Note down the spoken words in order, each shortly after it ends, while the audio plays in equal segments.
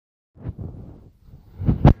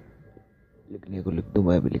लिखने को लिख दूं,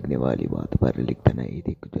 मैं भी लिखने वाली बात पर लिखता नहीं।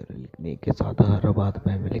 देखो जरा लिखने के साथ हर बात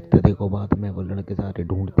मैं भी लिखता। देखो बात मैं वो लड़के सारे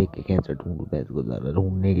ढूंढते कि कैसे ढूंढूं, कैसे गुजारा।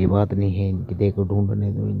 ढूंढने की बात नहीं है इनकी, देखो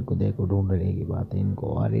ढूंढने दो इनको। देखो ढूंढने की बात है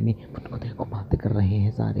इनको आ रही नहीं मुझको। देखो बातें कर रहे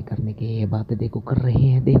हैं सारे करने की ये बातें देखो कर रहे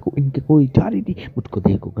हैं। देखो इनकी कोई चारी नहीं मुझको।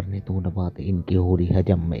 देखो करने तो ना बात इनकी हो रही है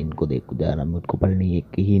जब मैं इनको देखो जा रहा। मुझको पढ़नी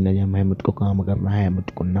एक ही नजम है, मुझको काम करना है,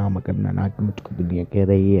 मुझको नाम करना ना कि मुझको दुनिया कह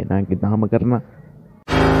रही है ना कि नाम करना।